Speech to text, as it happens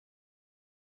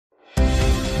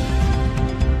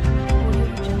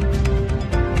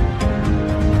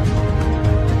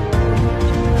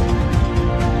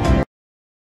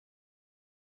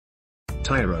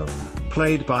Tyrone,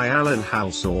 played by Alan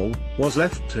Halsall, was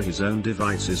left to his own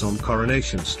devices on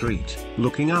Coronation Street,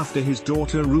 looking after his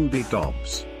daughter Ruby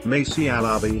Dobbs, Macy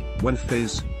Alabi, when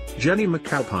Fizz, Jennie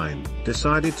McAlpine,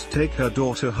 decided to take her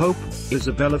daughter Hope,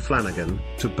 Isabella Flanagan,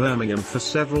 to Birmingham for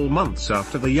several months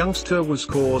after the youngster was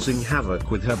causing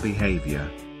havoc with her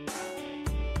behavior.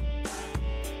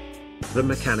 The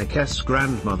mechanic's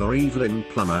grandmother Evelyn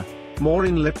Plummer,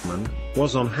 Maureen Lipman,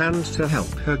 was on hand to help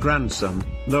her grandson,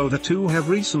 though the two have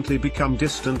recently become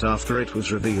distant after it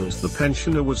was revealed the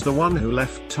pensioner was the one who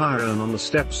left Tyrone on the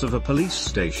steps of a police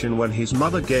station when his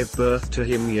mother gave birth to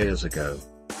him years ago.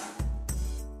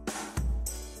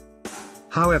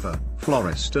 However,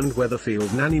 florist and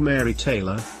Weatherfield nanny Mary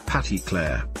Taylor, Patty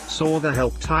Clare, saw the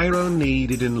help Tyrone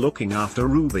needed in looking after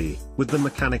Ruby, with the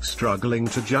mechanic struggling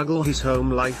to juggle his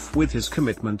home life with his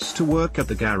commitments to work at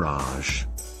the garage.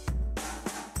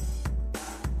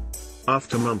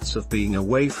 After months of being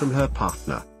away from her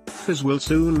partner, Fizz will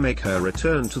soon make her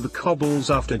return to the cobbles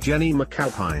after Jennie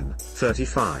McAlpine,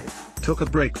 35, took a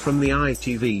break from the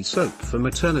ITV soap for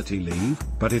maternity leave,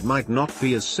 but it might not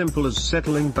be as simple as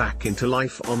settling back into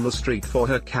life on the street for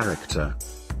her character.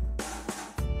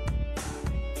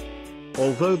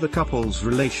 Although the couple's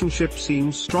relationship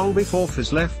seemed strong before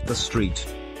Fizz left the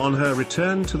street, on her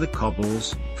return to the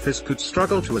cobbles, Fizz could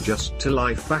struggle to adjust to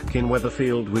life back in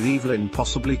Weatherfield, with Evelyn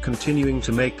possibly continuing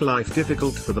to make life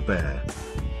difficult for the pair.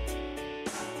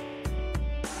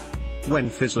 When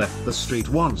Fizz left the street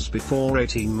once before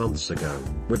 18 months ago,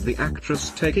 with the actress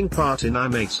taking part in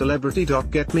I'm a Celebrity.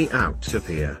 Get Me Out of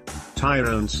Here,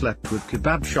 Tyrone slept with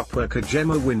kebab shop worker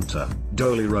Gemma Winter,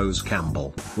 Dolly Rose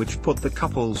Campbell, which put the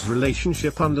couple's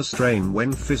relationship under strain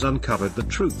when Fizz uncovered the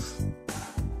truth.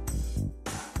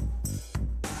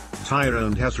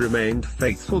 Tyrone has remained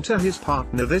faithful to his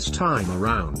partner this time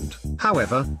around,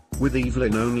 however, with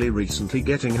Evelyn only recently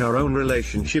getting her own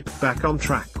relationship back on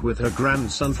track with her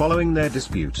grandson following their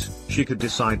dispute, she could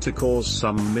decide to cause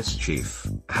some mischief,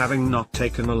 having not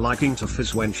taken a liking to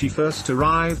Fizz when she first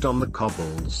arrived on the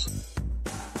cobbles.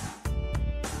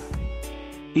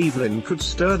 Evelyn could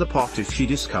stir the pot if she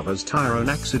discovers Tyrone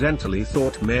accidentally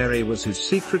thought Mary was his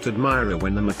secret admirer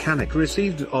when the mechanic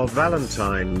received a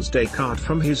Valentine's Day card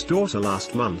from his daughter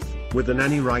last month, with the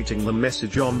nanny writing the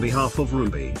message on behalf of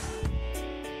Ruby.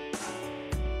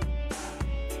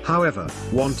 However,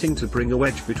 wanting to bring a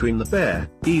wedge between the pair,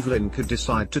 Evelyn could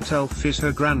decide to tell Fizz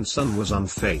her grandson was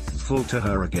unfaithful to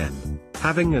her again,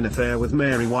 having an affair with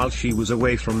Mary while she was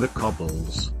away from the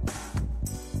cobbles.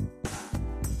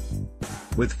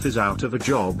 With Fizz out of a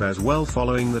job as well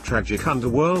following the tragic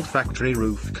Underworld factory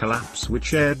roof collapse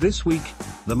which aired this week,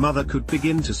 the mother could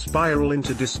begin to spiral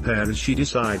into despair as she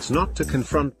decides not to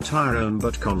confront Tyrone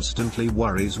but constantly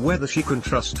worries whether she can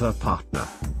trust her partner.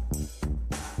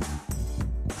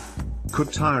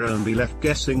 Could Tyrone be left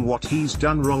guessing what he's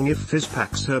done wrong if Fizz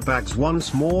packs her bags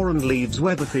once more and leaves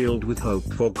Weatherfield with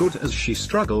hope for good as she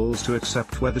struggles to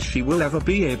accept whether she will ever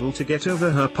be able to get over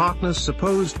her partner's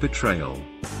supposed betrayal?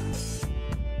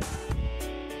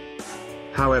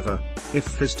 However, if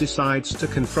Fizz decides to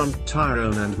confront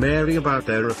Tyrone and Mary about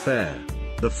their affair,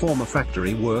 the former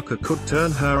factory worker could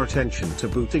turn her attention to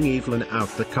booting Evelyn out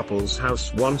the couple's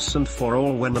house once and for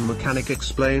all when the mechanic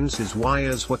explains his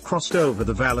wires were crossed over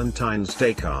the Valentine's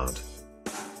Day card.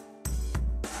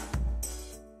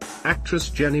 Actress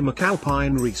Jennie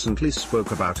McAlpine recently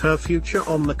spoke about her future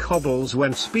on the cobbles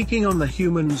when speaking on the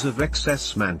Humans of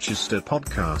Excess Manchester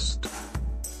podcast.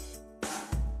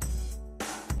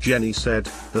 Jennie said,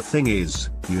 "The thing is,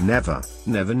 you never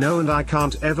know, and I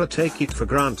can't ever take it for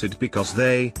granted because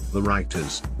they, the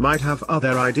writers, might have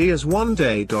other ideas one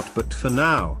day. But for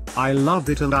now, I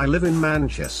love it and I live in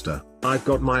Manchester. I've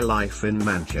got my life in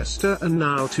Manchester and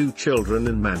now 2 children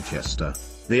in Manchester,"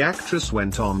 the actress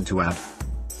went on to add.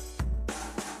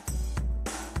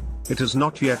 It has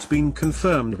not yet been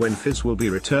confirmed when Fizz will be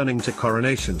returning to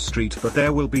Coronation Street, but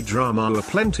there will be drama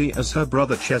aplenty as her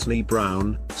brother Chesney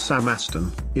Brown, Sam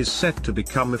Aston, is set to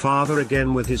become a father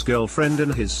again with his girlfriend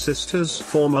and his sister's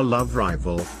former love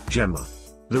rival, Gemma.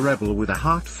 The rebel with a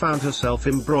heart found herself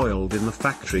embroiled in the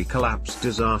factory collapse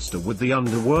disaster with the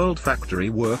Underworld factory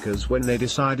workers when they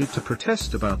decided to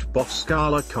protest about boss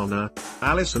Scarlett Connor,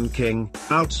 Alison King,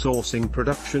 outsourcing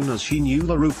production as she knew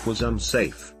the roof was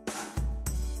unsafe.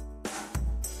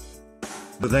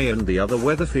 But they and the other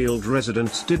Weatherfield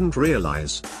residents didn't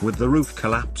realize, with the roof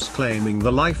collapse claiming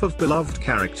the life of beloved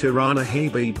character Rana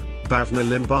Habib, Bhavna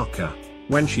Limbaka,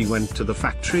 when she went to the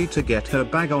factory to get her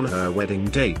bag on her wedding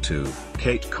day to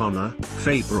Kate Connor,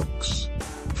 Faye Brooks.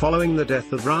 Following the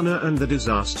death of Rana and the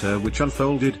disaster which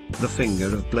unfolded, the finger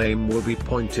of blame will be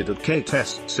pointed at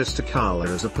Kate's sister Carla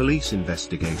as a police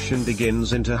investigation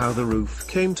begins into how the roof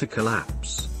came to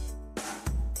collapse.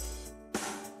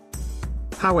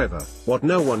 However, what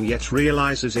no one yet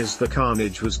realizes is the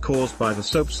carnage was caused by the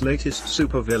soap's latest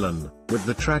supervillain, with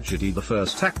the tragedy the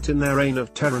first act in their reign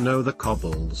of terror. No, the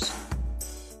Cobbles.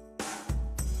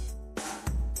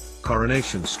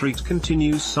 Coronation Street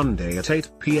continues Sunday at 8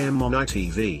 p.m. on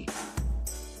ITV.